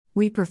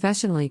We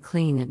professionally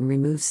clean and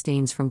remove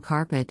stains from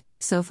carpet,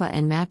 sofa,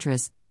 and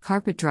mattress.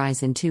 Carpet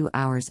dries in 2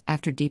 hours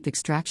after deep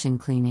extraction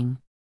cleaning.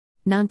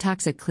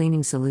 Non-toxic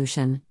cleaning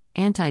solution,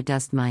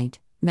 anti-dust mite,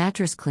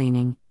 mattress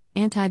cleaning,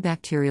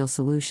 antibacterial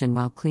solution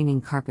while cleaning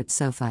carpet,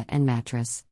 sofa, and mattress.